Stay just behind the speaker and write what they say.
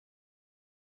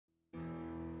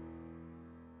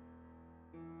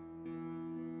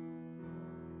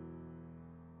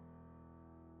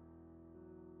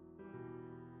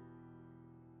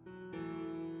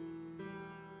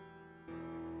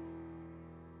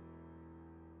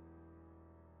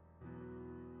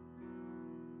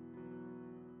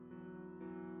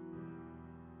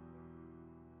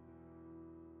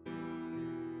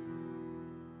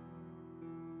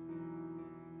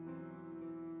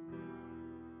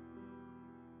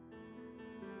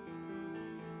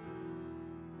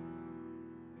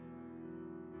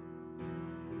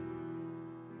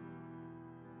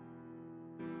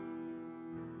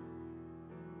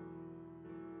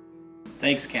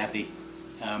Thanks, Kathy.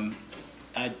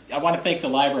 I want to thank the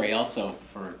library also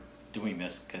for doing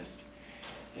this, because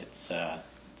it's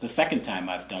the second time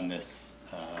I've done this.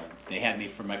 They had me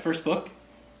for my first book,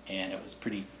 and it was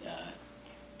pretty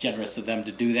generous of them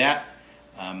to do that.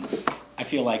 I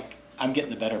feel like I'm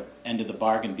getting the better end of the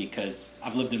bargain because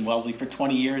I've lived in Wellesley for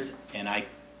 20 years, and I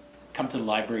come to the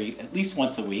library at least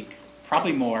once a week,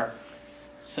 probably more.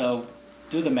 So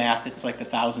do the math, it's like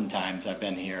 1,000 times I've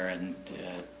been here, and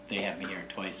they have me here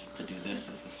twice to do this.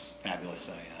 This is fabulous.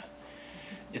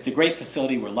 It's a great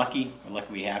facility. We're lucky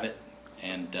we have it,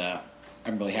 and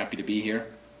I'm really happy to be here.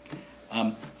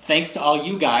 Thanks to all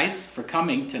you guys for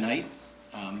coming tonight.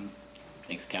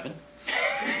 Thanks, Kevin.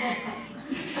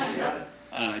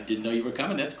 Didn't know you were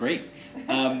coming. That's great.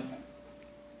 I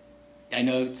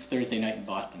know it's Thursday night in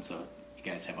Boston, so you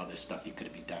guys have other stuff you could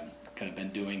have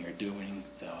been doing.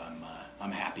 So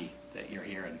I'm happy that you're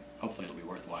here, and hopefully it'll be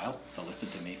worthwhile to listen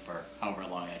to me for however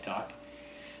long I talk.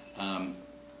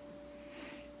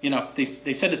 You know, they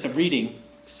said it's a reading,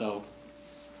 so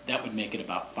that would make it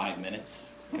about 5 minutes,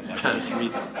 because I could just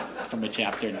read from a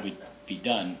chapter and we'd be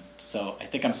done. So I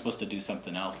think I'm supposed to do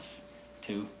something else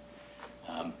too.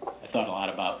 I thought a lot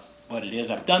about what it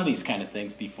is. I've done these kind of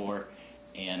things before,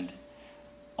 and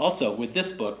also with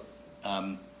this book,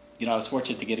 you know, I was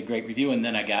fortunate to get a great review, and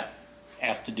then I got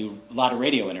asked to do a lot of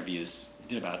radio interviews. I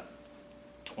did about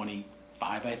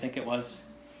 25, I think it was,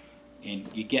 and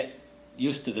you get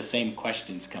used to the same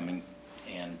questions coming,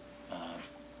 and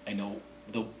I know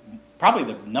probably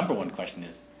the number one question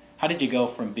is, how did you go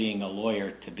from being a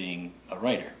lawyer to being a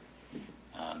writer?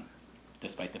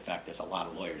 Despite the fact there's a lot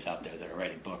of lawyers out there that are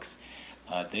writing books.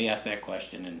 They asked that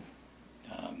question,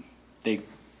 and they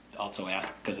also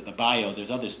asked, because of the bio, there's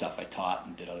other stuff I taught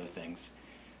and did other things.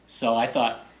 So I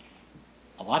thought,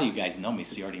 a lot of you guys know me,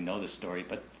 so you already know this story,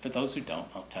 but for those who don't,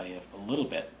 I'll tell you a little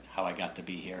bit how I got to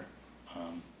be here.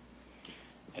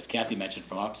 As Kathy mentioned,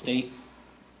 from upstate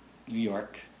New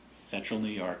York, central New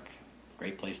York,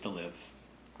 great place to live,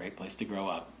 great place to grow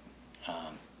up.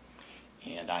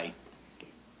 And I,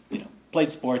 you know,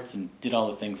 played sports and did all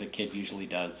the things a kid usually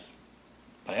does,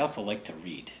 but I also like to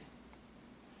read.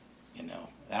 You know,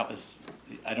 that was,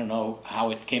 I don't know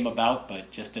how it came about,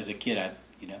 but just as a kid, I'd,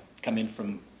 you know, come in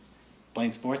from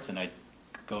playing sports and I'd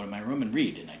go to my room and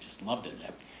read, and I just loved it.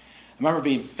 I remember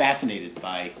being fascinated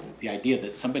by the idea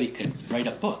that somebody could write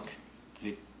a book.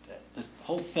 This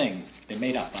whole thing they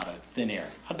made up out of thin air.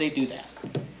 How'd they do that?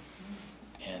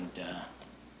 And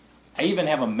I even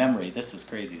have a memory, this is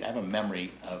crazy, I have a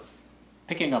memory of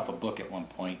picking up a book at one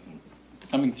point and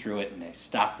thumbing through it, and I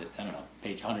stopped at, I don't know,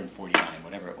 page 149,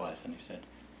 whatever it was, and I said,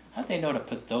 how'd they know to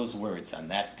put those words on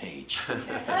that page?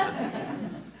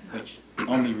 Which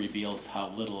only reveals how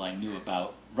little I knew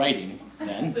about writing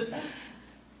then.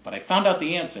 But I found out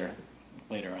the answer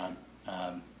later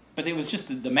on. But it was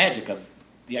just the magic of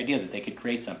the idea that they could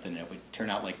create something that would turn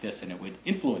out like this, and it would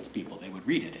influence people. They would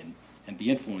read it and be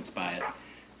influenced by it.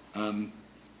 You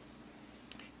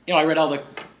know, I read all the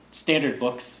standard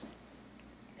books.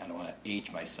 I don't want to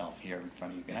age myself here in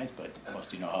front of you guys, but most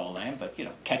of you know how old I am. But, you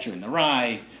know, Catcher in the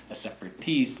Rye, A Separate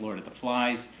Peace, Lord of the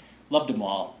Flies, loved them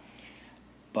all.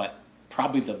 But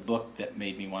probably the book that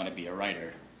made me want to be a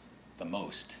writer the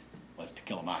most was To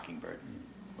Kill a Mockingbird,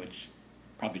 which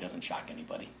probably doesn't shock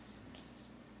anybody. It's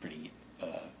a pretty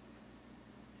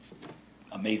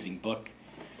amazing book.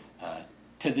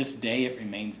 To this day, it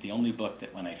remains the only book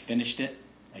that when I finished it,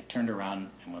 I turned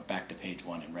around and went back to page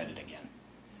 1 and read it again.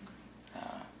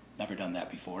 Never done that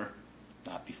before.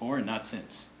 Not before and not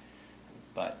since.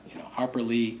 But, you know, Harper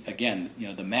Lee, again, you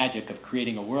know, the magic of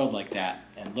creating a world like that,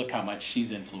 and look how much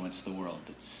she's influenced the world.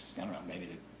 It's, I don't know, maybe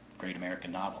the great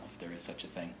American novel, if there is such a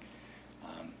thing.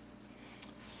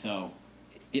 So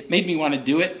it made me want to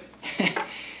do it.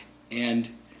 And,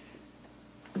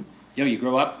 you know, you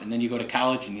grow up and then you go to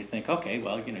college and you think, okay,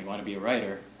 well, you know, you want to be a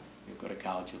writer. You go to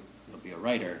college, you'll be a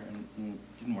writer. And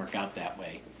it didn't work out that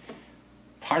way.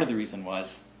 Part of the reason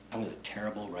was I was a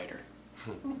terrible writer.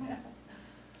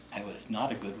 I was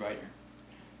not a good writer.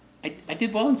 I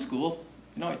did well in school.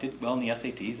 You know, I did well in the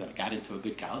SATs. I got into a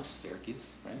good college,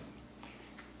 Syracuse, right?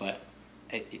 But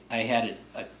I had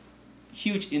a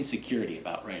huge insecurity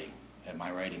about writing,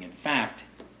 my writing. In fact,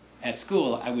 at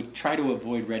school, I would try to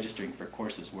avoid registering for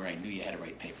courses where I knew you had to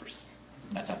write papers.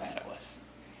 That's how bad it was.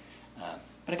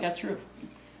 But I got through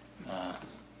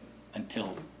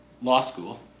until law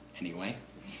school, anyway.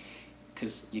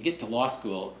 Because you get to law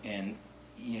school and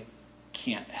you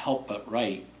can't help but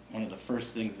write. One of the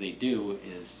first things they do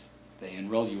is they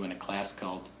enroll you in a class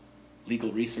called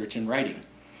Legal Research and Writing,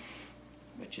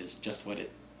 which is just what it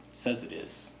says it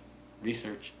is.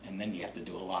 research, and then you have to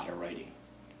do a lot of writing.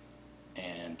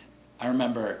 And I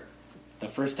remember the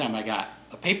first time I got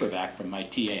a paperback from my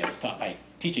TA, I was taught by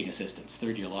teaching assistants,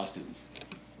 third-year law students,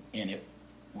 and it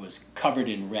was covered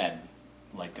in red,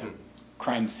 like a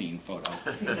crime scene photo.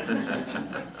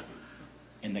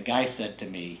 And the guy said to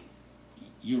me,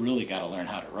 "You really got to learn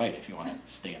how to write if you want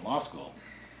to stay in law school.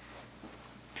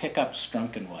 Pick up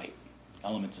Strunk and White,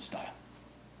 Elements of Style."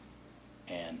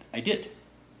 And I did.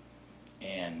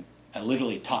 And I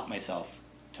literally taught myself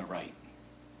to write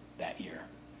that year.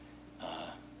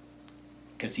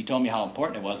 Because he told me how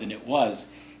important it was, and it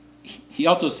was. He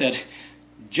also said,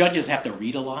 judges have to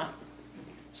read a lot.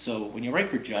 So when you write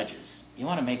for judges, you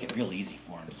want to make it real easy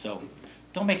for them. So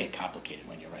don't make it complicated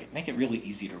when you write. Make it really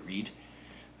easy to read.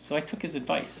 So I took his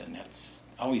advice, and that's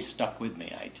always stuck with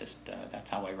me. I just, that's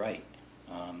how I write.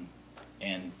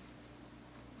 And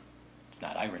it's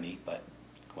not irony, but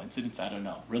coincidence, I don't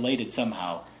know. Related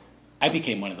somehow, I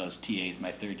became one of those TAs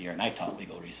my third year, and I taught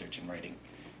legal research and writing.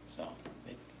 So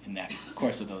in that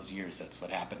course of those years, that's what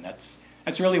happened. That's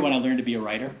really when I learned to be a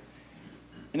writer.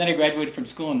 And then I graduated from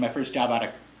school, and my first job out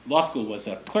of law school was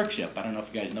a clerkship. I don't know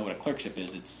if you guys know what a clerkship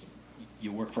is. It's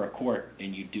you work for a court,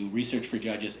 and you do research for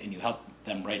judges, and you help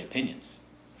them write opinions.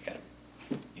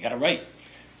 You gotta write.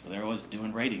 So there I was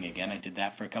doing writing again. I did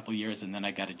that for a couple of years, and then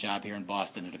I got a job here in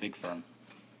Boston at a big firm.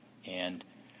 And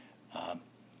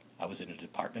I was in a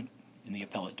department, in the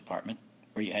appellate department,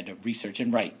 where you had to research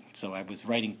and write. So I was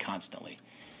writing constantly.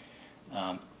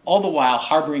 All the while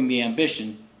harboring the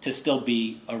ambition to still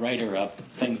be a writer of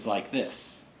things like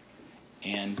this.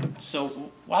 And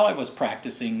so while I was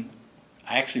practicing,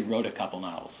 I actually wrote a couple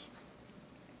novels.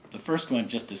 The first one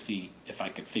just to see if I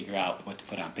could figure out what to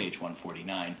put on page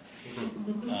 149,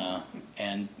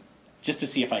 and just to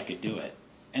see if I could do it.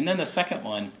 And then the second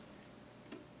one,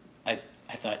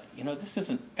 I thought, you know, this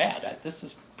isn't bad. This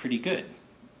is pretty good.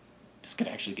 This could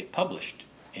actually get published.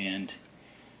 And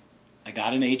I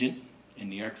got an agent in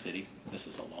New York City. This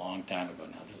is a long time ago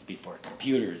now. This is before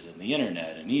computers and the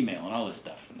internet and email and all this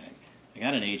stuff. And I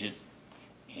got an agent,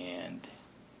 and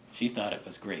she thought it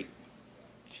was great.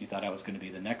 She thought I was going to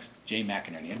be the next Jay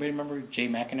McInerney. Anybody remember who Jay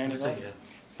McInerney was? Yeah.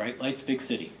 Bright Lights, Big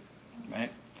City,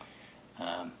 right?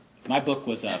 My book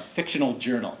was a fictional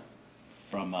journal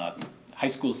from a high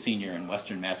school senior in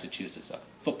Western Massachusetts, a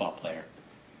football player,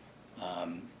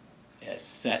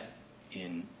 set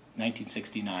in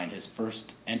 1969. His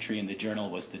first entry in the journal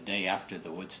was the day after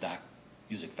the Woodstock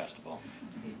Music Festival,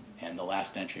 and the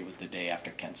last entry was the day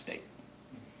after Kent State.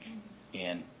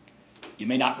 And you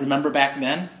may not remember back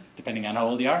then, depending on how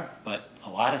old you are, but a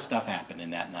lot of stuff happened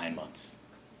in that 9 months.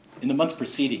 In the month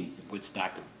preceding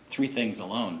Woodstock, 3 things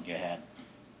alone you had: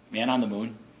 Man on the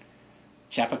Moon,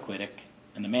 Chappaquiddick,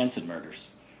 and the Manson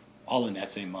murders, all in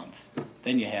that same month.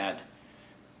 Then you had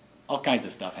all kinds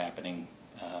of stuff happening.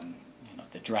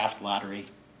 The draft lottery,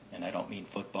 and I don't mean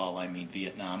football, I mean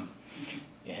Vietnam.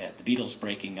 You had the Beatles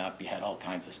breaking up, you had all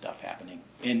kinds of stuff happening.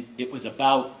 And it was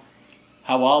about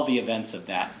how all the events of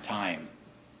that time,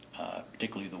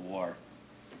 particularly the war,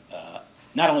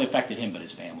 not only affected him, but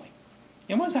his family.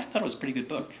 I thought it was a pretty good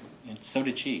book, and so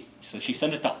did she. So she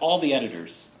sent it to all the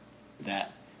editors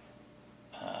that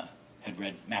had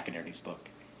read McInerney's book,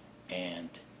 and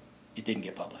it didn't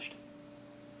get published.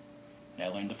 And I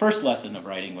learned the first lesson of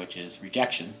writing, which is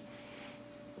rejection,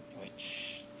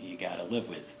 which you got to live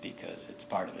with because it's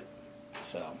part of it.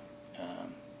 So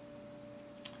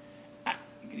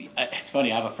it's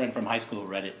funny, I have a friend from high school who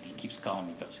read it, and he keeps calling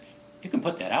me, he goes, "You can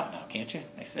put that out now, can't you?"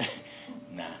 I said,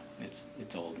 "Nah,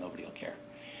 it's old, nobody will care."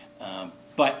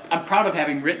 But I'm proud of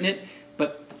having written it,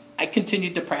 but I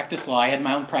continued to practice law. I had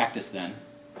my own practice then.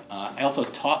 I also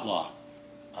taught law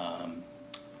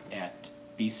at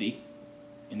BC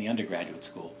in the undergraduate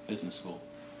school, business school.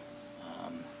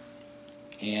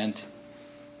 And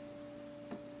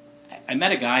I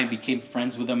met a guy and became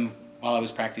friends with him while I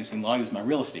was practicing law. He was my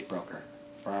real estate broker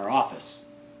for our office,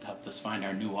 to help us find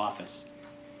our new office.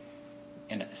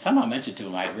 And somehow I mentioned to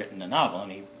him I had written a novel,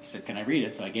 and he said, "Can I read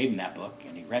it?" So I gave him that book,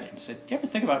 and he read it and said, "Do you ever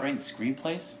think about writing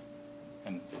screenplays?"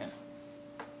 And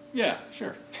yeah,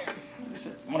 sure. I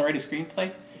said, "Want to write a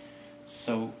screenplay?"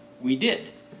 So we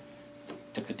did.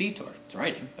 Took a detour. It's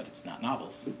writing, but it's not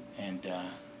novels. And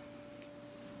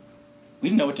we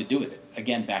didn't know what to do with it.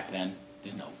 Again, back then,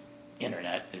 there's no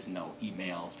internet, there's no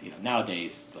email.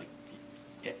 Nowadays, it's like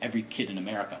every kid in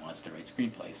America wants to write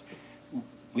screenplays.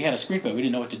 We had a screenplay. We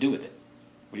didn't know what to do with it.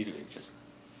 What do? You just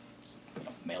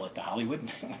mail it to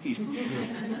Hollywood? It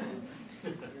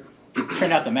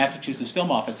turned out the Massachusetts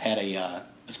Film Office had a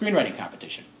screenwriting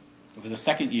competition. It was the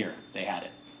second year they had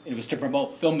it. It was to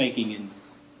promote filmmaking in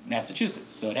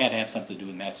Massachusetts. So it had to have something to do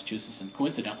with Massachusetts, and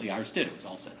coincidentally ours did. It was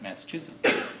all set in Massachusetts.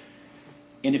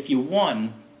 And if you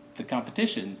won the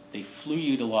competition, they flew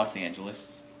you to Los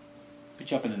Angeles,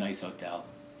 put you up in a nice hotel,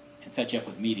 and set you up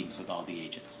with meetings with all the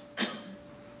agents.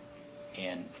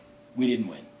 And we didn't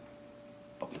win,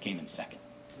 but we came in second.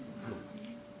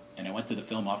 And I went to the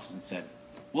film office and said,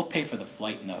 we'll pay for the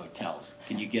flight and the hotels.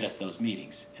 Can you get us those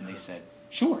meetings? And they said,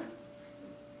 sure.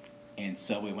 And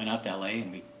so we went out to LA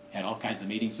and we had all kinds of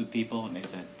meetings with people, and they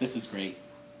said, this is great.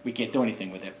 We can't do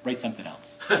anything with it. Write something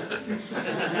else.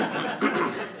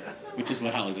 Which is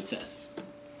what Hollywood says.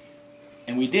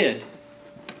 And we did,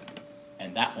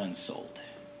 and that one sold.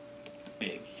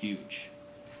 Big, huge.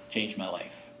 Changed my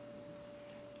life.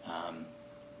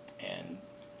 And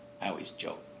I always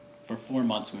joke, for 4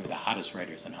 months we were the hottest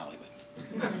writers in Hollywood.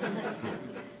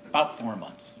 About 4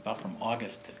 months, about from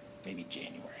August to maybe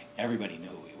January. Everybody knew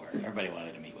who we were. Everybody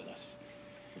wanted to meet with us.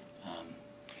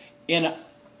 And,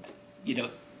 you know,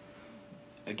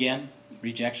 again,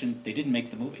 rejection, they didn't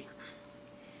make the movie.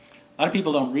 A lot of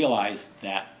people don't realize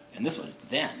that, and this was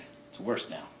then, it's worse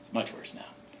now, it's much worse now,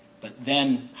 but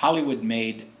then Hollywood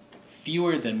made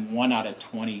fewer than 1 out of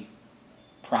 20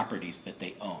 properties that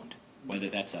they owned, whether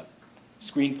that's a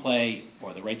screenplay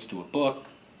or the rights to a book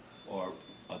or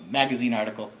a magazine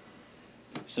article.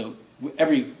 So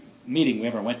every meeting we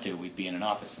ever went to, we'd be in an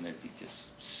office and there'd be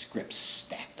just scripts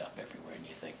stacked up everywhere, and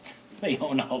you think, they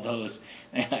own all those,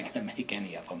 they're not going to make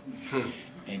any of them.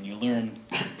 And you learn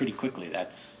pretty quickly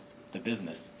that's the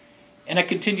business. And I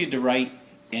continued to write,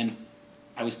 and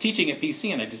I was teaching at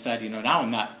BC, and I decided, you know, now I'm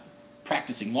not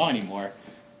practicing law anymore.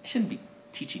 I shouldn't be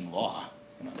teaching law.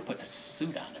 You know, putting a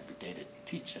suit on every day to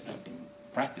teach. I don't even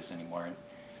practice anymore. And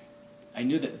I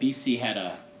knew that BC had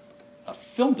a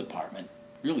film department,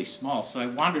 really small, so I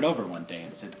wandered over one day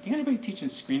and said, do you know anybody teaching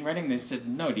screenwriting? They said,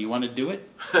 no, do you want to do it?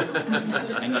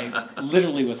 And I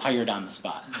literally was hired on the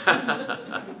spot.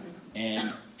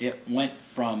 And it went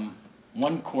from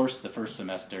 1 course the first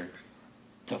semester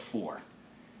to 4.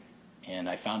 And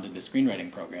I founded the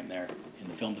screenwriting program there in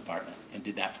the film department and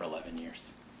did that for 11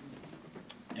 years.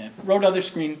 And wrote other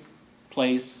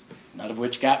screenplays, none of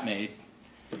which got made.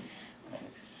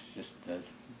 It's just the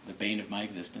bane of my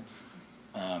existence.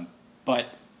 But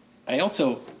I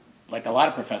also, like a lot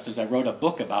of professors, I wrote a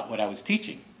book about what I was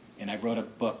teaching. And I wrote a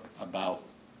book about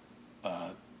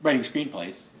writing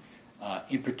screenplays.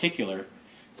 In particular,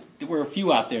 there were a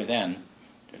few out there then.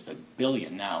 There's a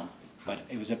billion now. But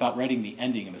it was about writing the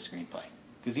ending of a screenplay.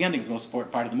 Because the ending is the most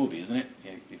important part of the movie, isn't it?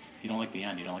 If you don't like the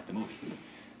end, you don't like the movie.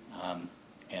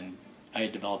 And I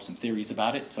had developed some theories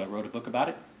about it, so I wrote a book about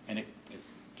it. And it, as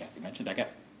Kathy mentioned, I got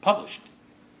published.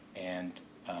 And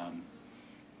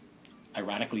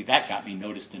ironically, that got me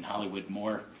noticed in Hollywood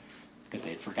more because they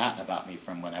had forgotten about me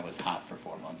from when I was hot for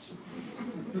 4 months.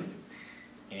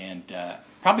 And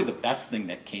probably the best thing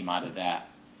that came out of that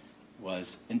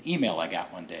was an email I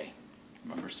got one day. I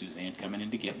remember Suzanne coming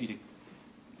in to get me to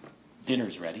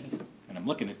dinner's ready, and I'm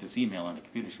looking at this email on the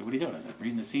computer. She said, what are you doing? I said,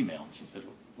 reading this email. She said,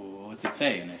 well, what's it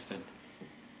say? And I said,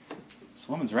 this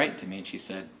woman's writing to me, and she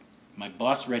said, my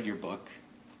boss read your book,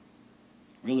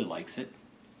 really likes it,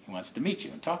 he wants to meet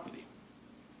you and talk with you.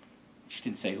 She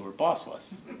didn't say who her boss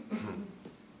was.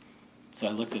 So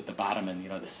I looked at the bottom and, you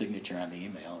know, the signature on the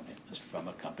email, and it was from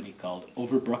a company called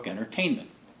Overbrook Entertainment.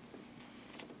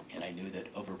 And I knew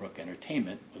that Overbrook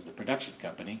Entertainment was the production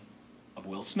company of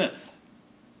Will Smith,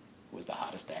 who was the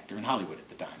hottest actor in Hollywood at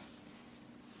the time.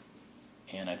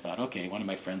 And I thought, okay, one of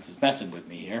my friends is messing with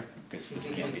me here, because this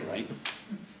can't be right.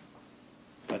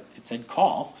 But it said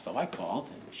call, so I called,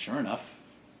 and sure enough,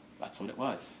 that's what it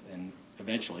was. And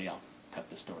eventually, I'll cut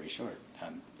the story short.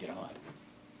 You know,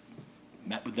 I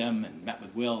met with them and met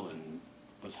with Will and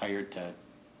was hired to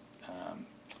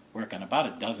work on about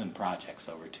a dozen projects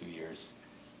over 2 years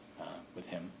with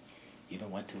him.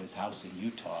 Even went to his house in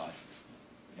Utah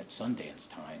at Sundance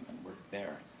time and worked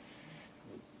there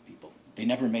with people. They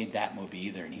never made that movie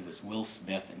either, and he was Will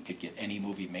Smith and could get any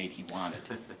movie made he wanted.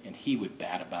 And he would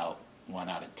bat about 1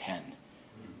 out of 10,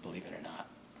 believe it or not.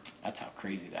 That's how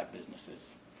crazy that business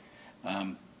is.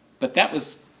 But that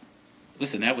was,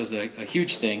 listen, that was a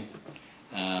huge thing.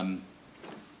 And,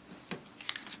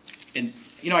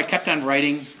 you know, I kept on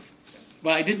writing.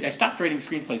 Well, I stopped writing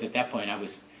screenplays at that point. I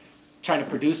was trying to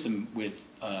produce them with,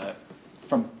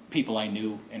 from people I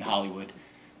knew in Hollywood.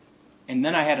 And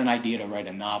then I had an idea to write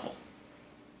a novel.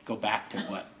 Go back to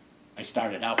what I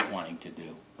started out wanting to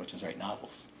do, which was write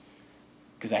novels.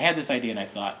 Because I had this idea and I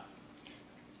thought,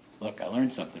 look, I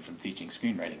learned something from teaching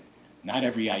screenwriting. Not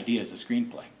every idea is a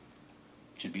screenplay.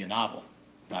 It should be a novel,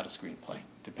 not a screenplay,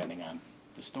 depending on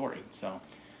the story. So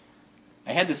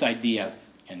I had this idea,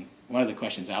 And one of the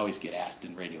questions I always get asked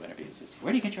in radio interviews is,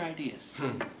 where do you get your ideas?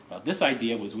 Well, this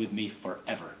idea was with me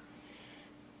forever.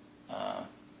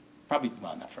 Probably,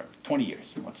 well, not forever, 20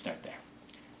 years. Let's start there.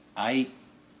 I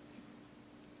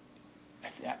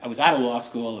was out of law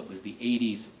school. It was the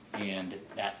 80s, and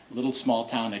that little small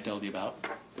town I told you about,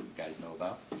 that you guys know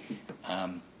about,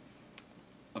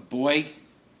 a boy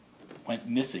went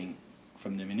missing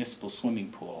from the municipal swimming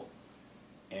pool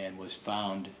and was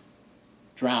found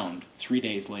drowned 3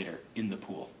 days later in the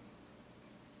pool.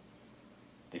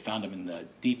 They found him in the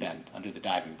deep end under the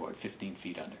diving board, 15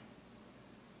 feet under.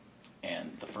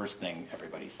 And the first thing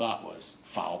everybody thought was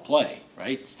foul play,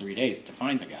 right? It's 3 days to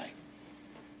find the guy.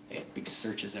 They had big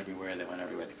searches everywhere. They went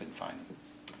everywhere. They couldn't find him.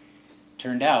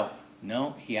 Turned out,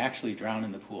 no, he actually drowned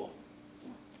in the pool.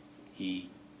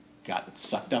 He got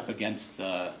sucked up against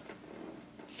the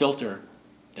filter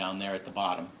down there at the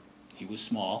bottom. He was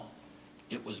small.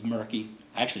 It was murky.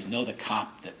 I actually know the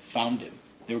cop that found him.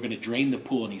 They were going to drain the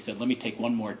pool, and he said, let me take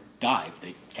one more dive.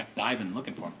 They kept diving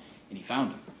looking for him, and he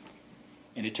found him.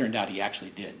 And it turned out he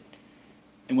actually did.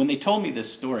 And when they told me this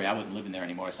story, I wasn't living there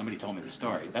anymore. Somebody told me the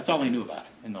story. That's all I knew about it.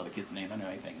 I didn't know the kid's name. I didn't know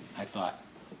anything. I thought,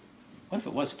 what if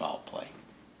it was foul play?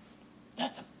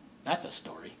 That's a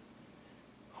story.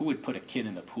 Who would put a kid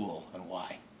in the pool and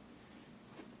why?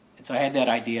 And so I had that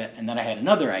idea, and then I had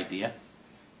another idea,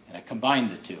 and I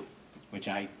combined the two, which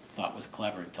I thought was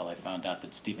clever until I found out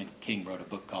that Stephen King wrote a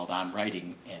book called On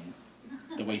Writing, and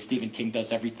the way Stephen King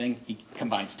does everything, he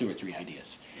combines 2 or 3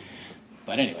 ideas.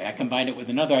 But anyway, I combined it with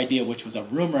another idea, which was a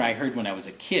rumor I heard when I was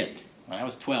a kid, when I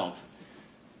was 12,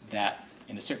 that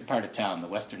in a certain part of town, the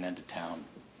western end of town,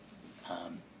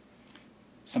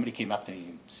 somebody came up to me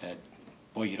and said,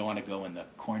 boy, you don't want to go in the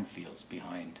cornfields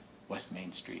behind West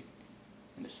Main Street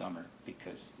in the summer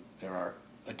because there are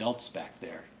adults back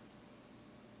there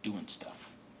doing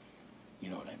stuff. You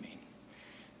know what I mean?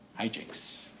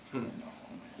 Hijinks. You know,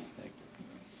 like,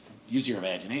 use your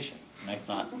imagination. And I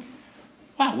thought,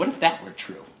 wow, what if that were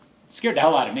true? It scared the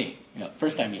hell out of me. You know, the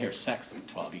first time you hear sex at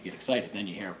 12, you get excited. Then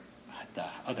you hear the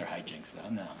other hijinks. Oh,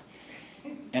 no.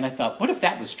 And I thought, what if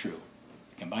that was true?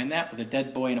 Combine that with a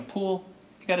dead boy in a pool,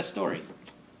 you got a story.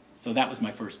 So that was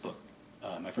my first book,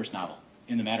 my first novel,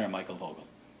 In the Matter of Michael Vogel.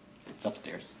 It's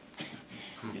upstairs.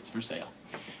 It's for sale.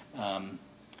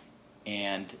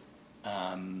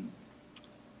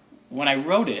 When I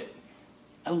wrote it,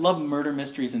 I love murder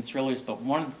mysteries and thrillers, but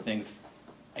one of the things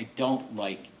I don't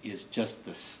like is just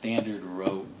the standard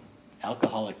rote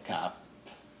alcoholic cop,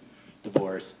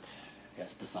 divorced,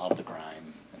 has to solve the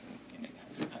crime. And, you know,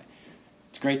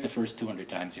 it's great the first 200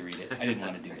 times you read it. I didn't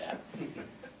want to do that.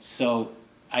 So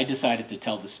I decided to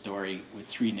tell the story with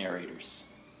 3 narrators.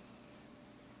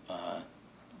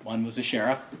 One was a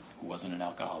sheriff who wasn't an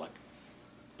alcoholic,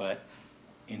 but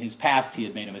in his past he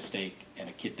had made a mistake and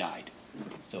a kid died.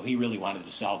 So he really wanted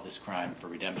to solve this crime for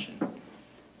redemption.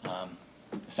 The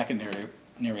second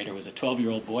narrator was a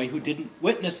 12-year-old boy who didn't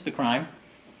witness the crime,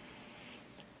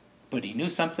 but he knew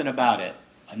something about it,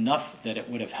 enough that it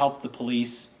would have helped the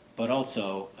police, but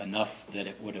also enough that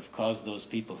it would have caused those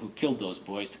people who killed those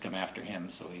boys to come after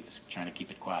him, so he was trying to keep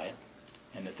it quiet.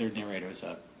 And the third narrator was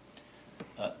a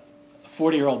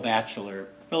 40-year-old bachelor,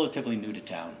 relatively new to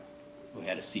town, who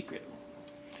had a secret.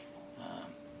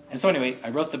 And so anyway,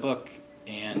 I wrote the book,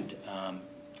 and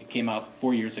it came out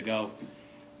 4 years ago.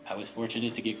 I was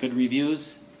fortunate to get good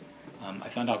reviews. I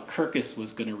found out Kirkus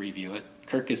was going to review it.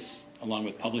 Kirkus, along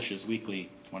with Publishers Weekly,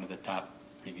 one of the top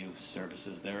review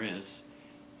services there is,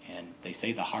 and they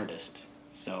say the hardest.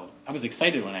 So I was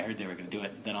excited when I heard they were going to do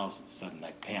it, and then all of a sudden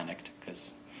I panicked,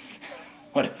 because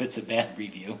what if it's a bad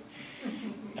review?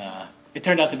 It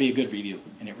turned out to be a good review,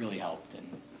 and it really helped.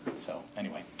 And so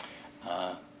anyway,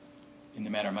 In the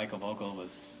Matter of Michael Vogel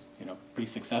was, pretty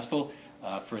successful.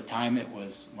 For a time, it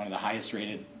was one of the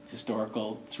highest-rated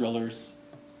historical thrillers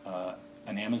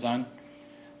on Amazon.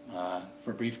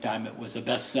 For a brief time, it was a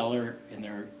bestseller in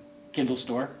their Kindle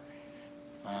store.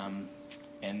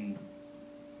 And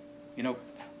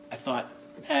I thought,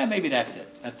 maybe that's it.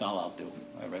 That's all I'll do.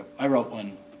 I wrote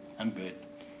one. I'm good.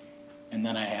 And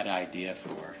then I had an idea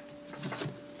for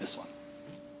this one.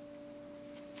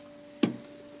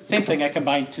 Same thing. I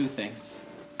combined 2 things.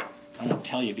 I won't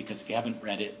tell you because if you haven't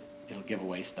read it, it'll give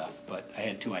away stuff. But I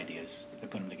had 2 ideas. I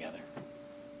put them together.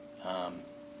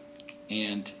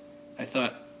 And I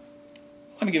thought,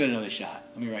 let me give it another shot.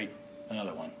 Let me write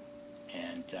another one.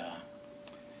 And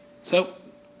so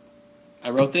I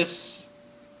wrote this.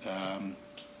 Let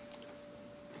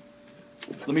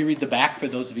me read the back for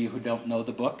those of you who don't know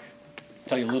the book.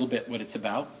 Tell you a little bit what it's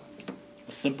about.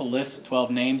 A simple list, 12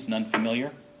 names, none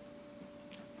familiar.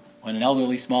 When an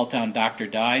elderly small-town doctor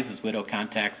dies, his widow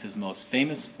contacts his most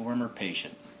famous former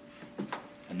patient,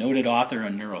 a noted author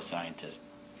and neuroscientist.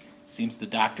 It seems the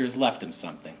doctor has left him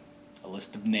something, a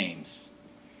list of names,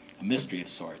 a mystery of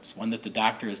sorts, one that the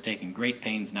doctor has taken great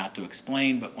pains not to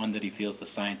explain, but one that he feels the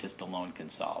scientist alone can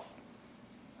solve.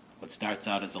 What starts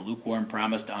out as a lukewarm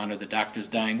promise to honor the doctor's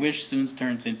dying wish soon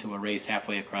turns into a race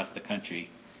halfway across the country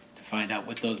to find out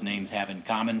what those names have in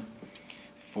common,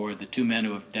 for the two men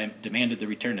who have demanded the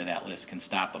return of that list can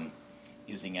stop them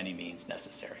using any means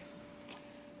necessary.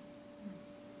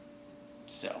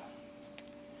 So,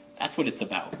 that's what it's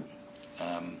about.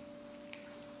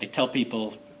 I tell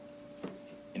people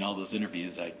in all those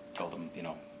interviews, I told them,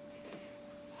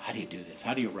 how do you do this?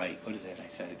 How do you write? What is it? I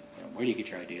said, where do you get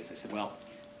your ideas? I said, well,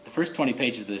 the first 20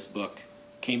 pages of this book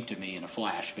came to me in a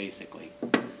flash, basically.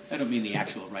 I don't mean the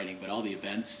actual writing, but all the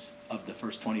events of the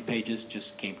first 20 pages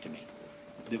just came to me.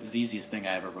 It was the easiest thing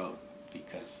I ever wrote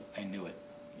because I knew it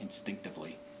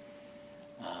instinctively.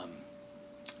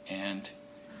 And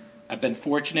I've been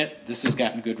fortunate. This has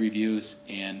gotten good reviews,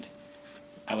 and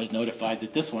I was notified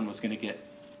that this one was going to get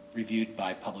reviewed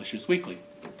by Publishers Weekly,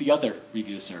 the other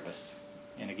review service.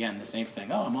 And again, the same thing.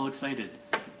 Oh, I'm all excited.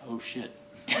 Oh, shit.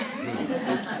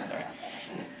 Oops, sorry.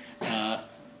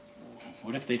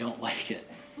 What if they don't like it?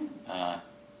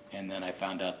 And then I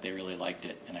found out they really liked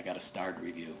it, and I got a starred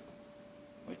review,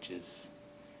 which is,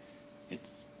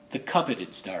 it's the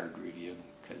coveted starred review,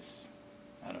 because,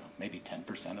 I don't know, maybe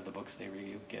 10% of the books they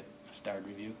review get a starred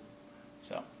review.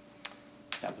 So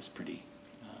that was pretty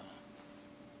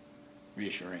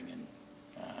reassuring and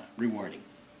rewarding.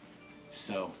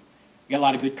 So we got a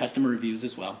lot of good customer reviews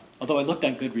as well. Although I looked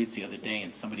on Goodreads the other day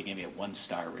and somebody gave me a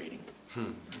 1-star rating.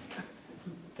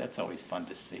 That's always fun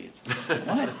to see. It's like,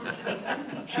 what?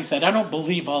 She said, I don't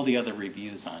believe all the other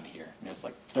reviews on here. And there's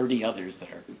like 30 others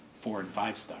that are 4 and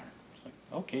 5 star. It's like,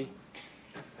 okay.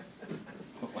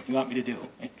 What do you want me to do?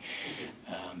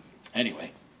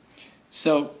 Anyway,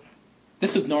 so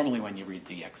this is normally when you read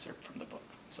the excerpt from the book.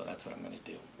 So that's what I'm going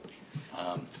to do.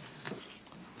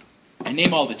 I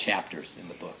name all the chapters in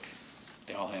the book.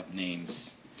 They all have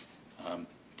names.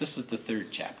 This is the 3rd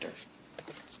chapter.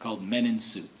 It's called Men in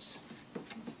Suits.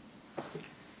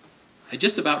 I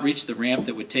just about reached the ramp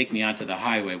that would take me onto the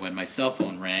highway when my cell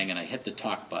phone rang and I hit the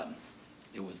talk button.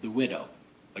 It was the widow,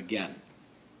 again.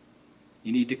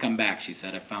 You need to come back, she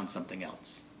said. I found something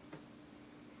else.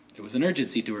 There was an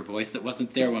urgency to her voice that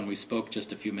wasn't there when we spoke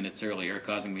just a few minutes earlier,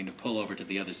 causing me to pull over to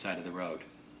the other side of the road.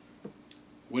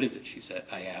 What is it, she said,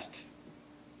 I asked.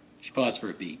 She paused for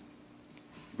a beat.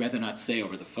 I'd rather not say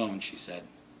over the phone, she said.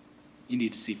 You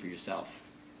need to see for yourself.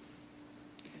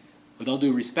 With all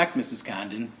due respect, Mrs.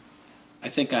 Condon, I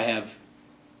think I have...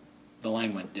 The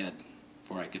line went dead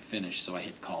before I could finish, so I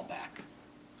hit call back.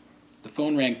 The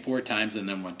phone rang 4 times and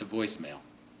then went to voicemail.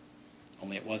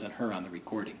 Only it wasn't her on the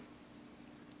recording.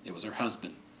 It was her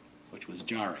husband, which was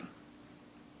jarring.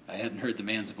 I hadn't heard the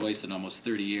man's voice in almost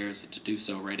 30 years, and to do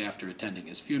so right after attending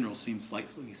his funeral seemed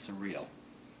slightly surreal.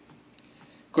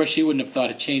 Of course, she wouldn't have thought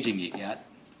of changing it yet.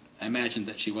 I imagined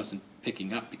that she wasn't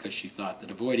picking up because she thought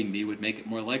that avoiding me would make it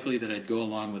more likely that I'd go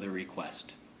along with her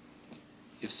request.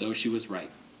 If so, she was right.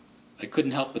 I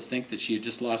couldn't help but think that she had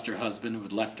just lost her husband who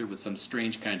had left her with some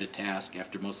strange kind of task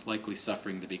after most likely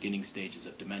suffering the beginning stages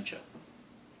of dementia.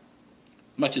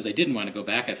 As much as I didn't want to go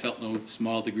back, I felt no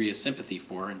small degree of sympathy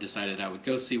for her and decided I would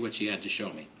go see what she had to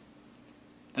show me.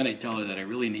 Then I'd tell her that I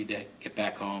really need to get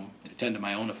back home to attend to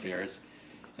my own affairs,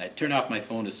 and I'd turn off my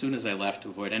phone as soon as I left to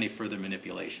avoid any further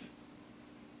manipulation.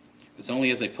 It was only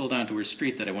as I pulled onto her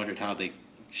street that I wondered how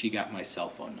she got my cell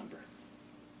phone number.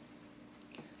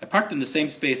 I parked in the same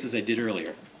space as I did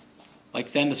earlier.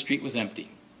 Like then, the street was empty.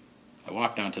 I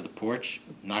walked onto the porch,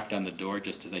 knocked on the door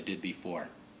just as I did before.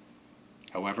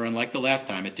 However, unlike the last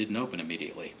time, it didn't open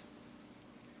immediately.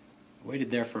 I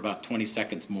waited there for about 20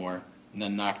 seconds more, and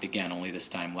then knocked again, only this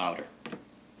time louder.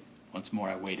 Once more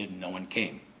I waited, and no one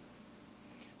came.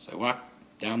 So I walked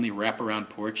down the wraparound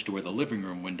porch to where the living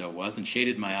room window was and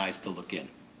shaded my eyes to look in.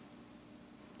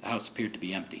 The house appeared to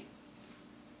be empty.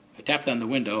 I tapped on the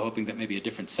window, hoping that maybe a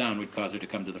different sound would cause her to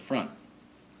come to the front.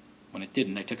 When it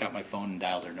didn't, I took out my phone and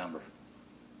dialed her number.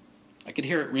 I could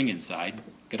hear it ring inside.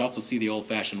 I could also see the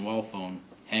old-fashioned wall phone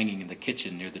hanging in the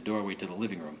kitchen near the doorway to the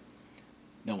living room.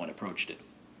 No one approached it.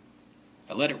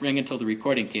 I let it ring until the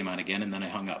recording came on again, and then I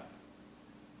hung up.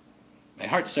 My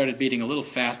heart started beating a little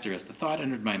faster as the thought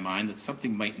entered my mind that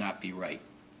something might not be right.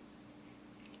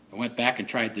 I went back and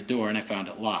tried the door, and I found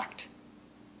it locked.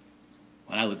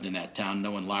 When I lived in that town,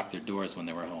 no one locked their doors when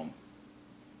they were home.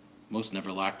 Most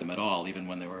never locked them at all, even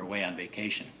when they were away on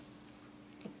vacation.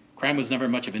 Crime was never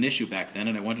much of an issue back then,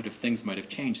 and I wondered if things might have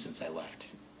changed since I left.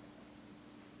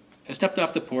 I stepped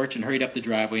off the porch and hurried up the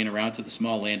driveway and around to the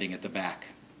small landing at the back.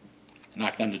 I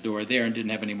knocked on the door there and didn't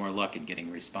have any more luck in getting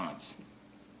a response.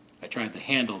 I tried the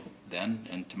handle then,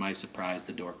 and to my surprise,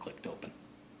 the door clicked open.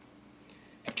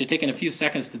 After taking a few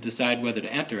seconds to decide whether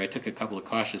to enter, I took a couple of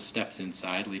cautious steps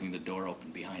inside, leaving the door open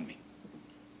behind me.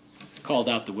 I called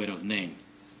out the widow's name.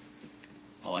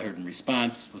 All I heard in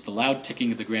response was the loud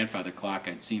ticking of the grandfather clock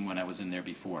I'd seen when I was in there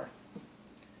before.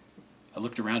 I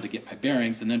looked around to get my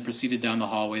bearings and then proceeded down the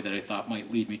hallway that I thought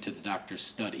might lead me to the doctor's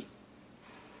study.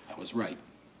 I was right.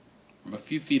 From a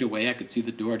few feet away, I could see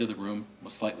the door to the room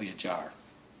was slightly ajar.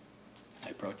 I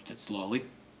approached it slowly,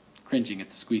 cringing at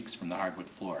the squeaks from the hardwood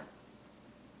floor.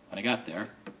 When I got there,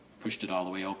 I pushed it all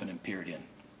the way open and peered in.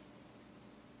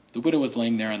 The widow was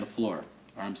laying there on the floor,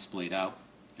 arms splayed out,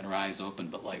 and her eyes open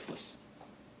but lifeless.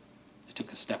 I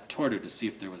took a step toward her to see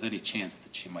if there was any chance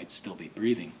that she might still be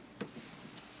breathing.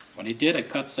 When I did, I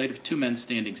caught sight of two men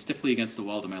standing stiffly against the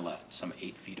wall to my left, some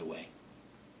 8 feet away.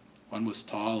 One was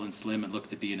tall and slim and looked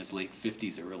to be in his late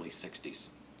 50s or early 60s.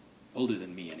 Older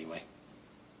than me, anyway.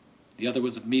 The other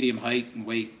was of medium height and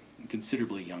weight and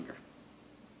considerably younger.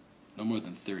 No more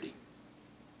than 30.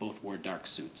 Both wore dark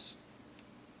suits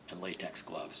and latex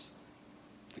gloves,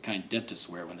 the kind dentists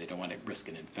wear when they don't want to risk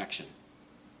an infection,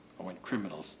 or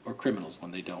criminals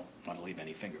when they don't want to leave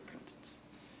any fingerprints.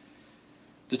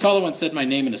 The taller one said my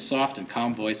name in a soft and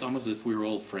calm voice, almost as if we were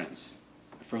old friends.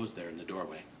 I froze there in the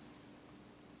doorway.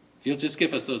 If you'll just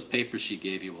give us those papers she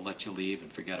gave you, we'll let you leave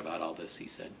and forget about all this, he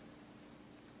said.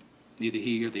 Neither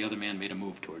he or the other man made a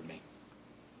move toward me.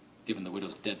 Given the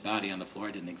widow's dead body on the floor,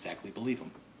 I didn't exactly believe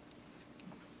him.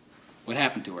 What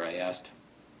happened to her, I asked.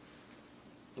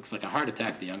 Looks like a heart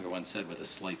attack, the younger one said with a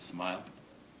slight smile.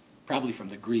 Probably from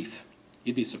the grief.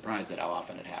 You'd be surprised at how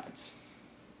often it happens.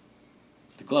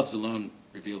 The gloves alone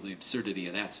revealed the absurdity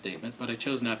of that statement, but I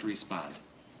chose not to respond.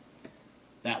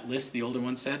 That list, the older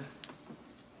one said?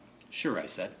 Sure, I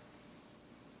said.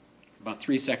 For about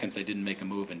 3 seconds I didn't make a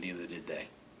move, and neither did they.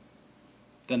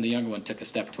 Then the younger one took a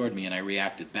step toward me, and I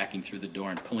reacted, backing through the door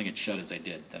and pulling it shut as I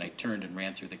did. Then I turned and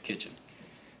ran through the kitchen.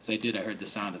 As I did, I heard the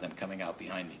sound of them coming out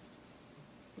behind me.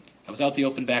 I was out the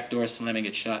open back door, slamming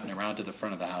it shut, and around to the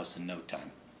front of the house in no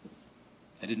time.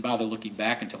 I didn't bother looking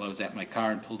back until I was at my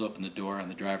car and pulled open the door on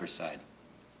the driver's side.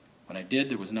 When I did,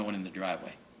 there was no one in the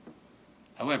driveway.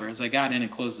 However, as I got in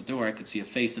and closed the door, I could see a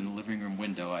face in the living room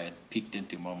window I had peeked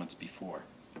into moments before.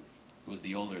 It was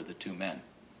the older of the two men.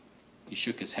 He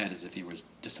shook his head as if he was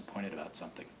disappointed about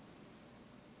something.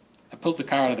 I pulled the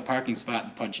car out of the parking spot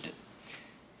and punched it.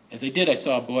 As I did, I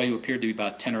saw a boy who appeared to be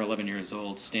about 10 or 11 years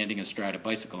old standing astride a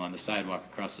bicycle on the sidewalk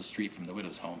across the street from the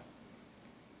widow's home.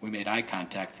 We made eye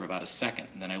contact for about a second,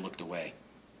 and then I looked away.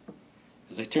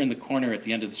 As I turned the corner at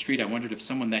the end of the street, I wondered if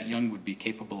someone that young would be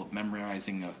capable of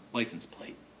memorizing a license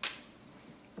plate.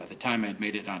 By the time I had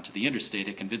made it onto the interstate,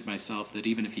 I convinced myself that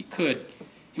even if he could,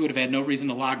 he would have had no reason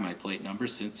to log my plate number,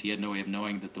 since he had no way of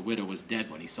knowing that the widow was dead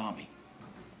when he saw me.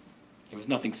 There was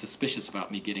nothing suspicious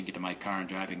about me getting into my car and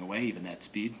driving away, even at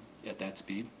that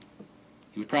speed.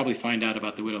 He would probably find out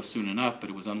about the widow soon enough, but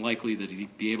it was unlikely that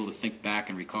he'd be able to think back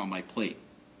and recall my plate.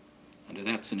 Under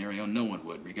that scenario, no one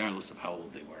would, regardless of how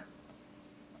old they were.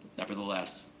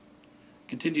 Nevertheless, I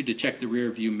continued to check the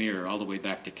rear view mirror all the way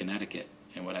back to Connecticut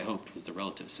and what I hoped was the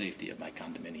relative safety of my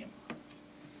condominium.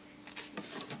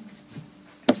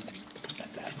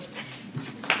 That's that.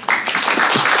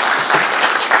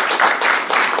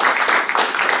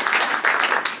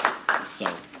 So,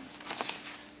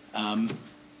 a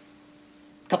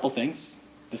couple things.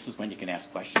 This is when you can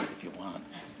ask questions if you want.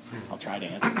 I'll try to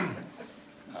answer them.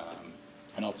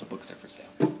 And also books are for sale.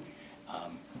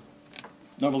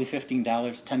 Normally $15,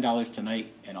 $10 tonight,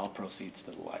 and all proceeds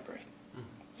to the library.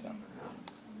 So,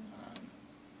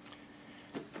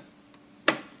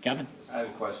 Kevin? I have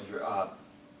a question, Drew.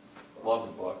 Loved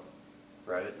the book,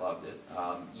 read it, loved it.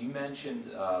 You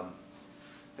mentioned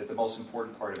that the most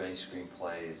important part of any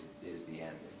screenplay is the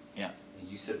ending. Yeah. And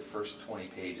you said the first 20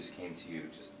 pages came to you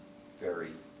just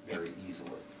very, very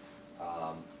easily.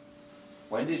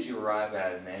 When did you arrive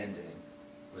at an ending?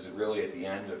 Was it really at the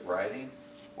end of writing,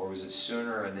 or was it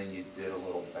sooner and then you did a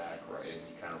little back writing,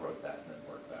 you kind of wrote that and then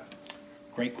worked back?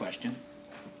 Great question.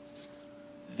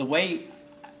 The way,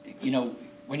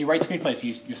 when you write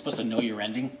screenplays, you're supposed to know your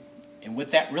ending. And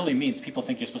what that really means, people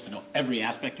think you're supposed to know every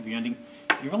aspect of your ending.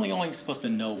 You're really only supposed to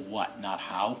know what, not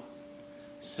how.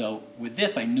 So with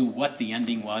this, I knew what the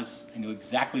ending was. I knew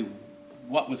exactly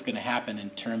what was going to happen in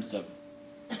terms of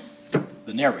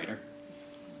the narrator,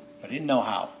 but I didn't know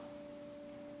how.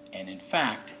 And in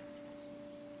fact,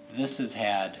 this has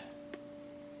had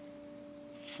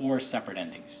 4 separate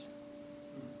endings,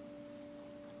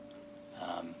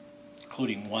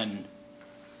 including one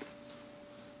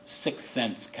Sixth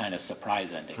Sense kind of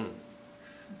surprise ending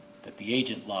that the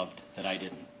agent loved that I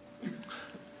didn't.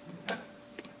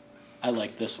 I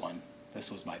like this one.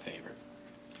 This was my favorite.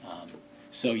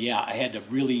 So yeah, I had to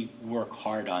really work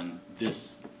hard on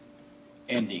this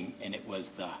ending, and it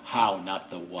was the how, not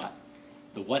the what.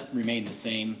 The what remained the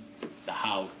same, the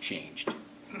how changed.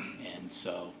 And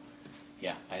so,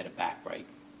 yeah, I had a backbite.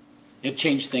 It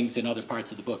changed things in other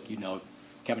parts of the book. You know,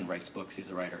 Kevin writes books, he's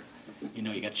a writer. You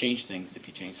know, you got to change things if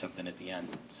you change something at the end.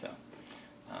 So,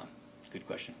 good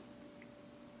question.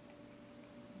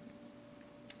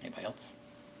 Anybody else?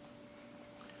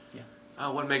 Yeah.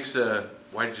 What makes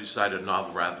why did you decide a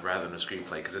novel rather than a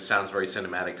screenplay? Because it sounds very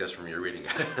cinematic just from your reading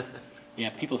it. Yeah,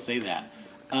 people say that.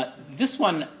 This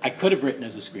one I could have written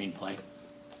as a screenplay.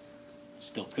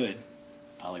 Still could,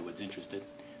 if Hollywood's interested.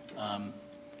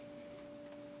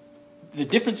 The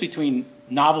difference between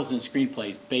novels and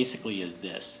screenplays basically is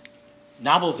this.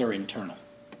 Novels are internal,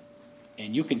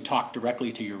 and you can talk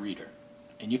directly to your reader,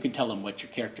 and you can tell them what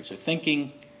your characters are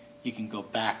thinking. You can go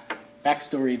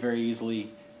backstory very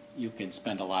easily. You can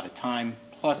spend a lot of time.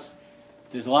 Plus,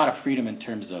 there's a lot of freedom in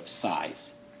terms of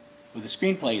size. With a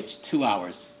screenplay, it's 2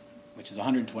 hours, which is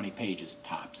 120 pages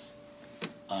tops.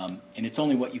 And it's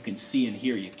only what you can see and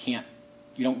hear. You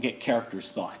don't get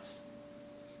characters' thoughts.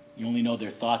 You only know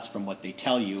their thoughts from what they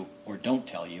tell you or don't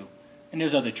tell you. And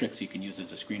there's other tricks you can use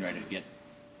as a screenwriter to get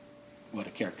what a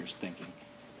character's thinking.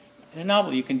 In a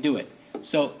novel, you can do it.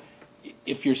 So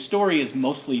if your story is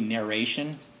mostly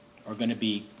narration or going to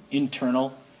be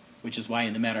internal, which is why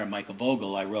in The Matter of Michael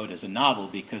Vogel I wrote as a novel,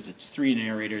 because it's 3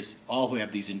 narrators, all who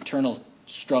have these internal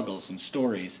struggles and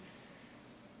stories,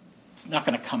 it's not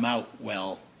going to come out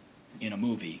well in a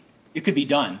movie. It could be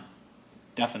done,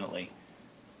 definitely.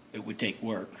 It would take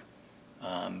work.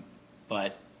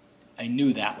 But I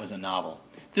knew that was a novel.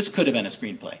 This could have been a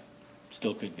screenplay.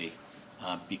 Still could be.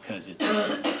 Because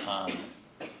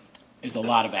there's a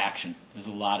lot of action. There's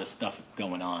a lot of stuff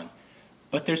going on.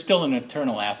 But there's still an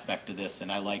internal aspect to this,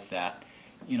 and I like that.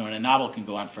 You know, and a novel can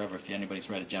go on forever. If anybody's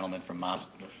read A Gentleman from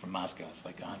Moscow, it's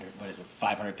like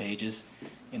 500 pages?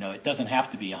 You know, it doesn't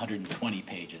have to be 120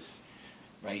 pages,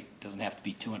 right? It doesn't have to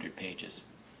be 200 pages.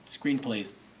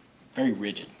 Screenplay's very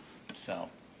rigid, so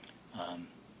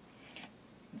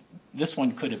this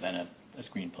one could have been a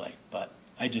screenplay, but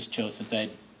I just chose, since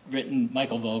I'd written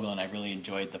Michael Vogel and I really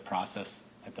enjoyed the process,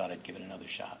 I thought I'd give it another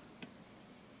shot.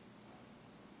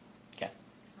 Okay.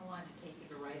 How long did it take you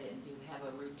to write it, and do you have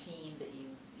a routine that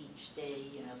you each day,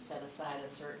 you know, set aside a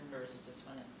certain, or is it just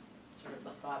when it sort of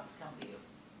the thoughts come to you?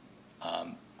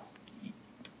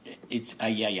 It's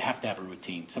yeah, you have to have a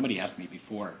routine. Somebody asked me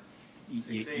before.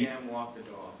 6 a.m. walk the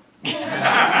dog.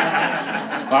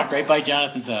 Walk right by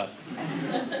Jonathan's house.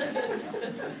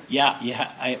 Yeah,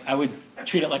 I would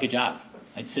treat it like a job.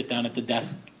 I'd sit down at the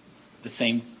desk the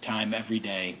same time every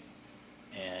day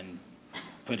and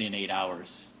put in 8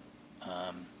 hours.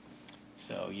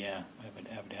 So yeah,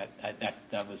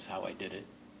 that was how I did it.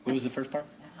 What was the first part?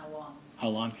 And how long? How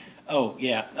long? Oh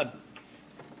yeah,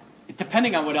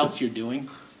 depending on what else you're doing.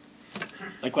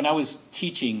 Like when I was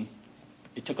teaching,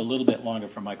 it took a little bit longer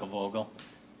for Michael Vogel.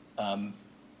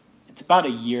 It's about a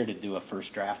year to do a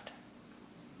first draft.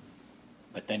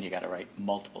 But then you got to write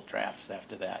multiple drafts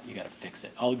after that. You got to fix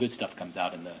it. All the good stuff comes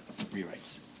out in the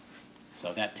rewrites.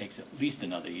 So that takes at least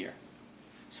another year.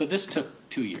 So this took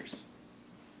 2 years,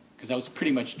 because I was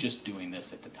pretty much just doing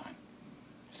this at the time.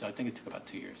 So I think it took about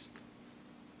 2 years.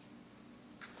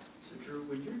 So Drew,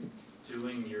 when you're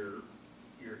doing your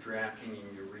drafting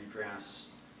and your redrafts,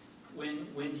 when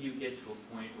do you get to a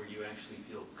point where you actually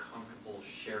feel comfortable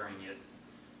sharing it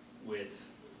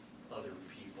with other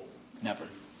people? Never.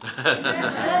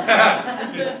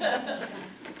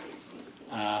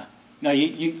 No,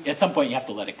 you at some point you have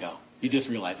to let it go. You just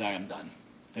realize, I am done.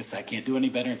 I can't do any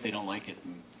better if they don't like it.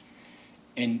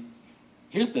 And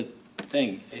here's the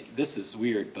thing. This is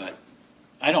weird, but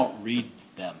I don't read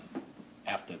them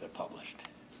after they're published.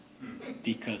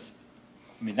 Because,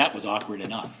 I mean, that was awkward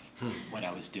enough, what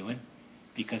I was doing,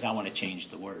 because I want to change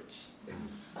the words.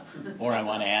 Or I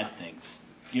want to add things.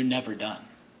 You're never done,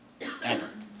 ever.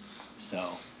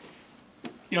 So,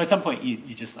 you know, at some point, you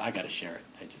just, I got to share it.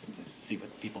 I just see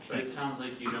what people think. But it sounds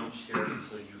like you don't share it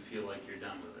until you feel like you're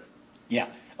done with it. Yeah.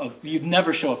 Oh, you'd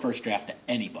never show a first draft to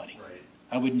anybody. Right.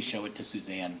 I wouldn't show it to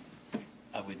Suzanne.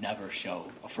 I would never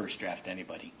show a first draft to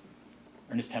anybody.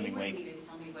 Ernest Hemingway. He wouldn't even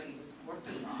tell me what he was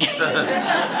working on.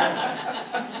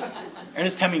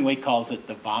 Ernest Hemingway calls it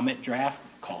the vomit draft.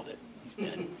 Called it. He's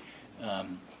dead.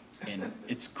 And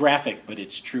it's graphic, but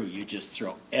it's true. You just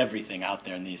throw everything out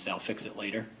there and then you say, I'll fix it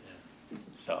later.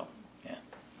 So, yeah,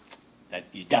 that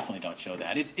you definitely don't show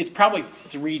that. It's probably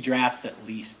 3 drafts at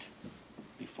least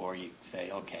before you say,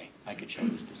 okay, I could show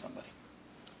this to somebody.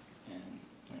 And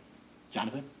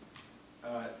Jonathan?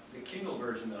 The Kindle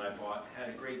version that I bought had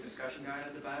a great discussion guide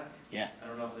at the back. Yeah. I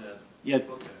don't know if the Yeah.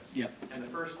 book does. Yeah. And the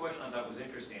first question I thought was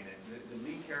interesting. The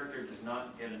lead character does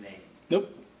not get a name.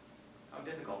 Nope. How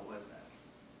difficult was that?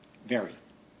 Very.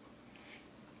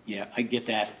 Yeah, I get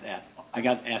asked that. I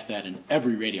got asked that in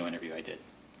every radio interview I did.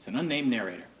 It's an unnamed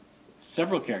narrator.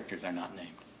 Several characters are not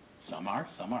named. Some are,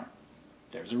 some aren't.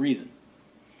 There's a reason.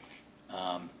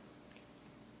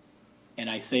 And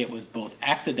I say it was both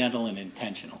accidental and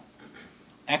intentional.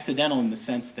 Accidental in the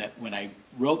sense that when I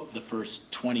wrote the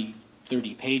first 20,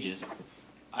 30 pages,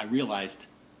 I realized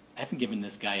I haven't given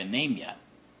this guy a name yet.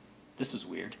 This is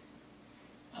weird.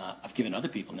 I've given other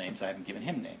people names. I haven't given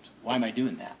him names. Why am I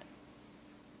doing that?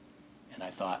 And I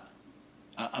thought,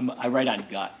 I write on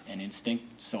gut and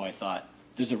instinct, so I thought,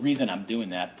 there's a reason I'm doing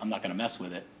that. I'm not going to mess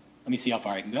with it. Let me see how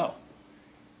far I can go.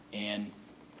 And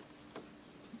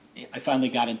I finally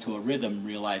got into a rhythm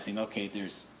realizing, okay,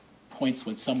 there's points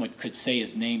when someone could say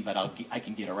his name, but I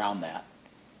can get around that.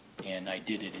 And I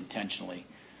did it intentionally.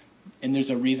 And there's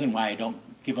a reason why I don't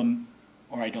give him,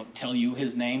 or I don't tell you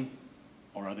his name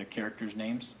or other characters'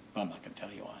 names, but I'm not going to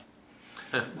tell you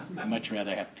why. I'd much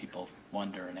rather have people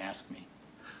wonder and ask me.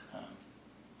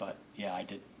 But yeah, I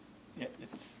did.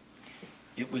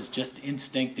 It was just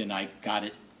instinct, and I got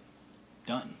it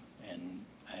done, and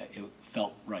it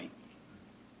felt right.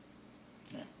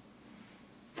 Yeah.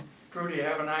 Drew, do you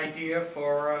have an idea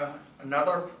for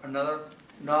another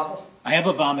novel? I have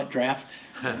a vomit draft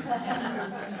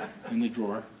in the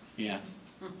drawer. Yeah,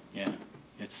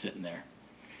 it's sitting there.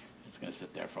 It's going to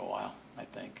sit there for a while, I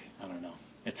think. I don't know.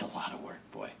 It's a lot of work,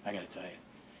 boy. I got to tell you,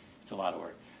 it's a lot of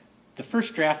work. The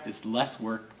first draft is less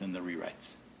work than the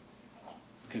rewrites,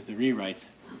 because the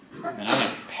rewrites, and I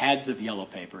have pads of yellow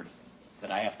papers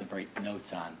that I have to write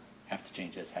notes on. Have to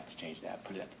change this, have to change that,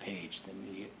 put it at the page.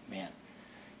 Then man,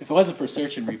 if it wasn't for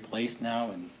search and replace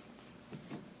now and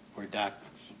Word doc,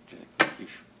 I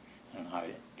don't know how,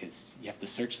 because you have to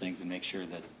search things and make sure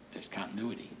that there's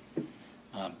continuity.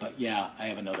 But yeah, I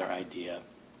have another idea,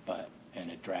 and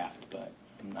a draft, but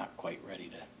I'm not quite ready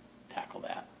to tackle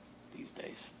that these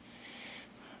days.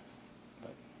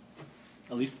 But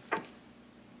at least.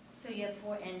 So you have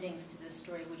 4 endings to this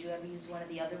story. Would you ever use one of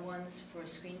the other ones for a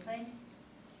screenplay?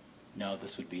 No,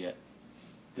 this would be it.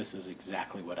 This is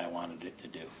exactly what I wanted it to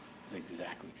do.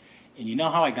 Exactly. And you know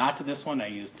how I got to this one? I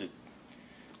used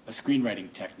a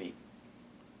screenwriting technique,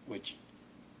 which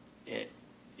it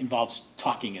involves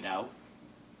talking it out.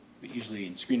 But usually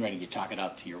in screenwriting, you talk it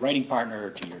out to your writing partner or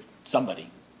to your somebody.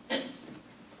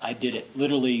 I did it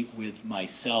literally with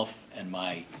myself and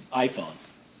my iPhone.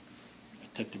 I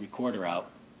took the recorder out,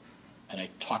 and I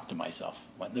talked to myself.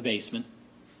 Went in the basement,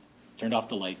 turned off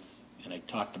the lights, and I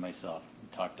talked to myself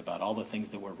and talked about all the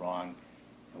things that were wrong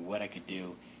and what I could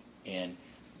do. And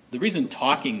the reason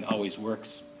talking always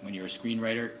works when you're a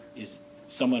screenwriter is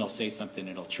someone will say something and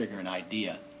it'll trigger an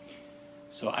idea.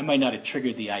 So I might not have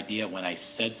triggered the idea when I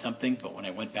said something, but when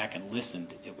I went back and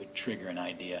listened, it would trigger an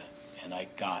idea. And I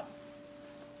got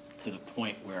to the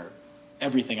point where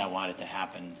everything I wanted to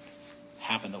happen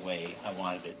happened the way I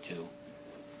wanted it to.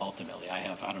 Ultimately, I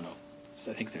don't know,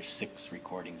 I think there's 6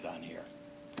 recordings on here,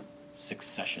 6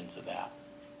 sessions of that.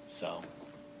 So,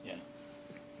 yeah,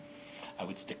 I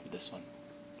would stick with this one.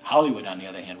 Hollywood, on the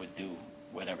other hand, would do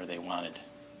whatever they wanted,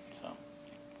 so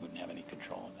wouldn't have any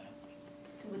control of that.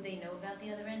 So would they know about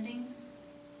the other endings?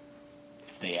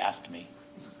 If they asked me.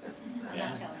 I'm Yeah.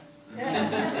 not telling.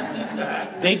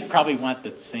 They'd probably want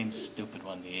the same stupid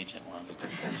one the agent wanted,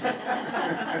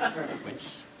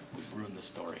 which would ruin the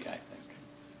story, I think.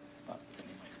 But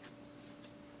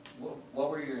anyway. What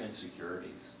were your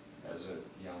insecurities as a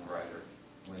young writer?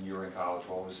 When you were in college,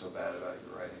 what was so bad about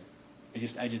your writing?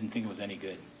 I didn't think it was any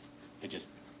good.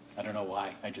 I don't know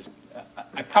why.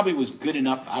 I probably was good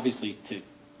enough, obviously, to,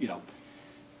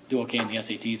 do okay in the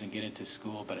SATs and get into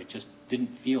school, but I just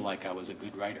didn't feel like I was a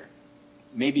good writer.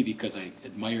 Maybe because I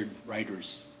admired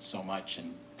writers so much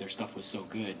and their stuff was so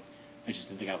good, I just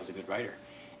didn't think I was a good writer.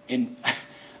 And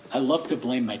I love to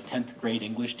blame my 10th grade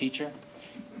English teacher,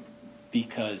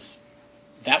 because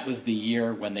that was the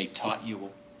year when they taught you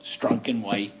Strunk and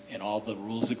White and all the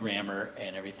rules of grammar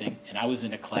and everything. And I was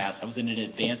in an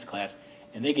advanced class,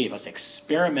 and they gave us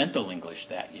experimental English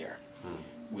that year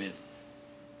with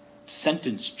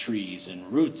sentence trees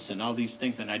and roots and all these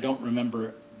things. And I don't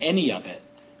remember any of it,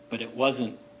 but it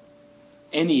wasn't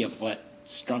any of what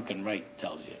Strunk and Wright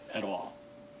tells you at all,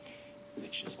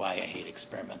 which is why I hate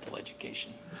experimental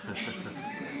education. I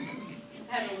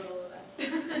have a little of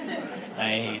that. I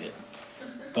hate it.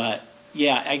 But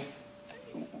yeah,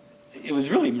 it was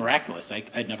really miraculous.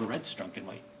 I'd never read Strunk and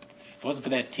Wright. If it wasn't for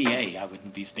that TA, I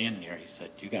wouldn't be standing here. He said,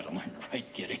 "You got to learn to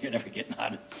write, kid, or you're never getting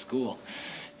out of school."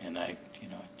 And I,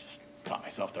 just taught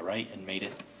myself to write and made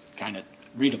it kind of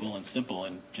readable and simple,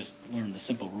 and just learned the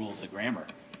simple rules of grammar.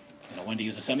 When to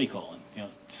use a semicolon.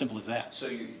 Simple as that. So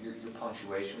your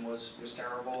punctuation was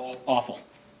terrible? Awful.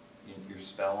 Your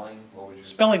spelling, what was your...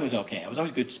 Spelling was okay. I was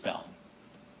always good at spelling.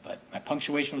 But my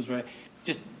punctuation was right.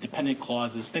 Just dependent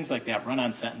clauses, things like that,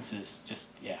 run-on sentences,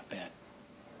 just, yeah, bad.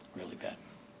 Really bad.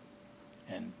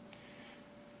 And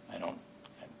I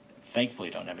thankfully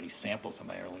don't have any samples of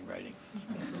my early writing. So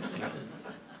I have to see it.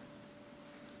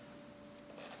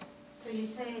 So you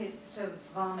say,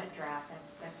 vomit draft,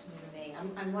 that's new to me.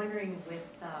 I'm wondering with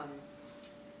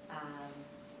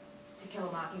To Kill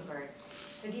a Mockingbird,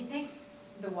 so do you think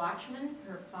The Watchmen,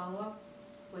 her follow-up,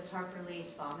 was Harper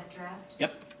Lee's vomit draft?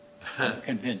 Yep. I'm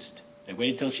convinced. They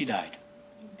waited till she died,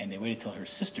 and they waited till her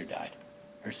sister died.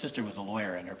 Her sister was a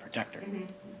lawyer and her protector,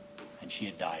 and she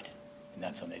had died, and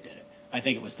that's when they did it. I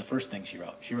think it was the first thing she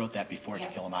wrote. She wrote that before To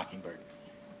Kill a Mockingbird.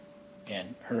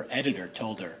 And her editor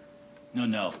told her,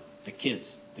 no, the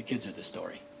kids are the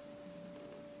story.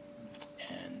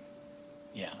 And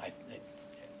yeah,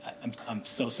 I'm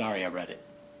so sorry I read it.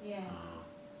 Yeah.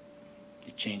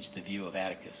 It changed the view of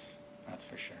Atticus, that's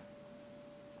for sure.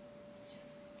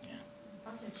 Yeah.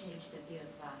 Also changed the view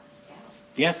of Scout.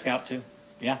 Yeah, Scout too.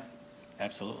 Yeah,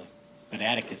 absolutely. But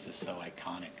Atticus is so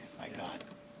iconic, my God.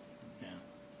 Yeah.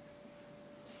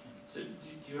 So do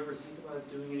you ever think about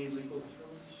doing any legal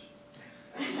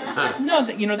thrillers?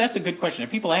 No, that's a good question.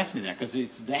 People ask me that because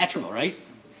it's natural, right?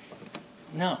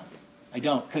 No, I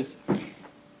don't, because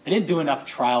I didn't do enough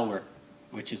trial work,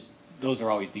 those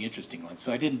are always the interesting ones.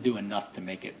 So I didn't do enough to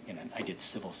make it, I did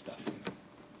civil stuff. It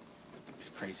was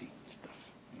crazy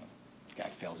stuff. The guy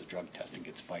fails a drug test and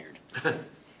gets fired.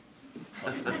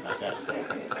 What's great about that?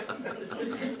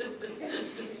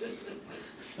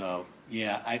 So,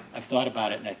 yeah, I've thought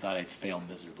about it, and I thought I'd fail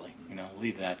miserably.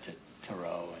 Leave that to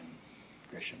Thoreau and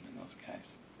Grisham and those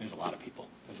guys. There's a lot of people.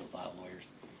 There's a lot of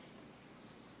lawyers.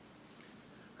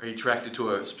 Are you attracted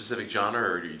to a specific genre,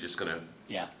 or are you just going to...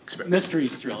 Yeah,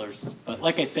 mysteries, thrillers. But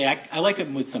like I say, I like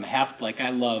them with some I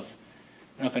don't know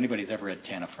if anybody's ever read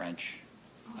Tana French,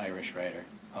 Irish writer.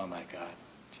 Oh my God,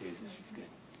 Jesus, she's good.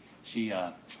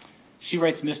 She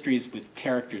writes mysteries with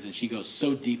characters, and she goes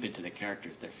so deep into the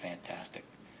characters, they're fantastic.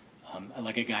 I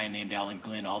like a guy named Alan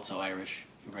Glynn, also Irish,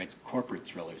 who writes corporate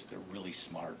thrillers. They're really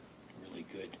smart, really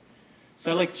good.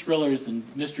 So I like thrillers and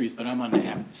mysteries, but I'm going to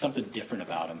have something different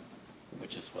about them,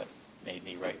 which is what made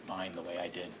me write mine the way I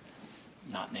did.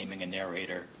 Not naming a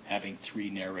narrator, having 3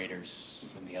 narrators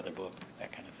from the other book,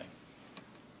 that kind of thing.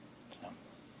 So,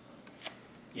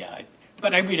 yeah,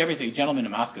 but I read everything. Gentleman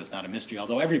in Moscow is not a mystery,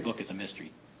 although every book is a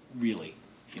mystery, really,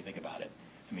 if you think about it.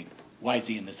 I mean, why is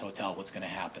he in this hotel? What's going to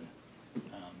happen?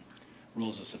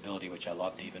 Rules of Civility, which I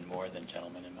loved even more than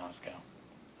Gentleman in Moscow.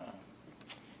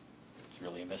 It's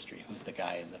really a mystery. Who's the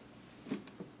guy in the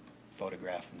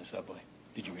photograph in the subway?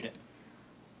 Did you read it?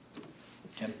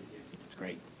 Tim? It's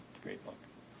great. It's a great book.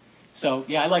 So,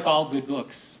 yeah, I like all good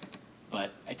books,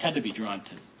 but I tend to be drawn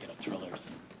to thrillers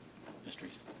and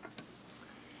mysteries.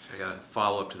 I got a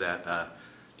follow-up to that.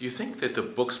 Do you think that the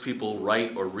books people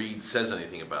write or read says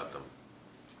anything about them?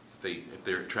 If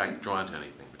they're drawn to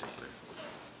anything particular?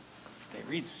 They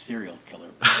read serial killer.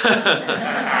 I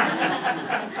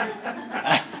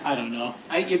don't know.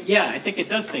 I think it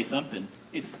does say something.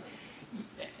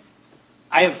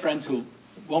 I have friends who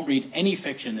won't read any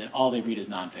fiction, and all they read is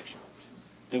nonfiction.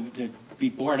 They'd be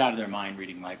bored out of their mind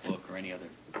reading my book or any other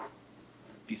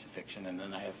piece of fiction. And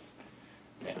then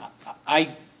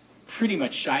I pretty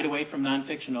much shied away from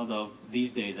nonfiction, although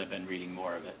these days I've been reading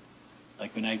more of it.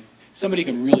 Like somebody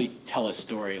can really tell a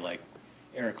story, like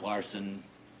Eric Larson.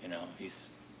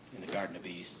 He's in the Garden of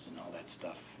Beasts and all that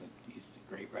stuff. He's a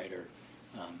great writer.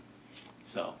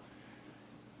 So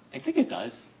I think it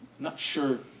does. I'm not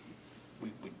sure we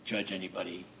would judge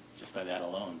anybody just by that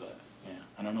alone, but yeah,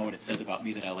 I don't know what it says about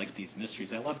me that I like these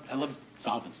mysteries. I love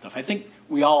solving stuff. I think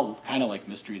we all kind of like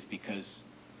mysteries because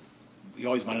we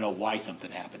always want to know why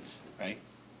something happens, right?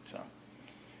 So.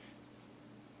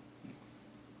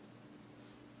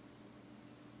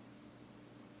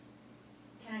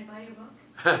 Can I buy your book?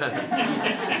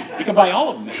 You can buy all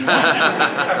of them if you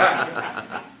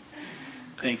want.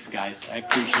 Thanks, guys. I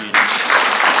appreciate it.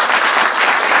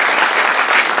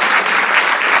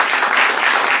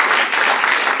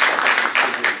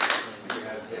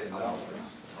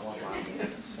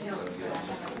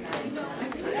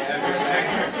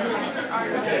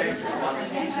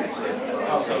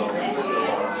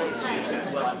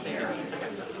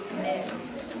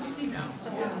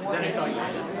 Then I saw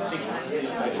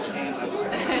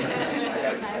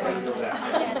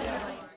you.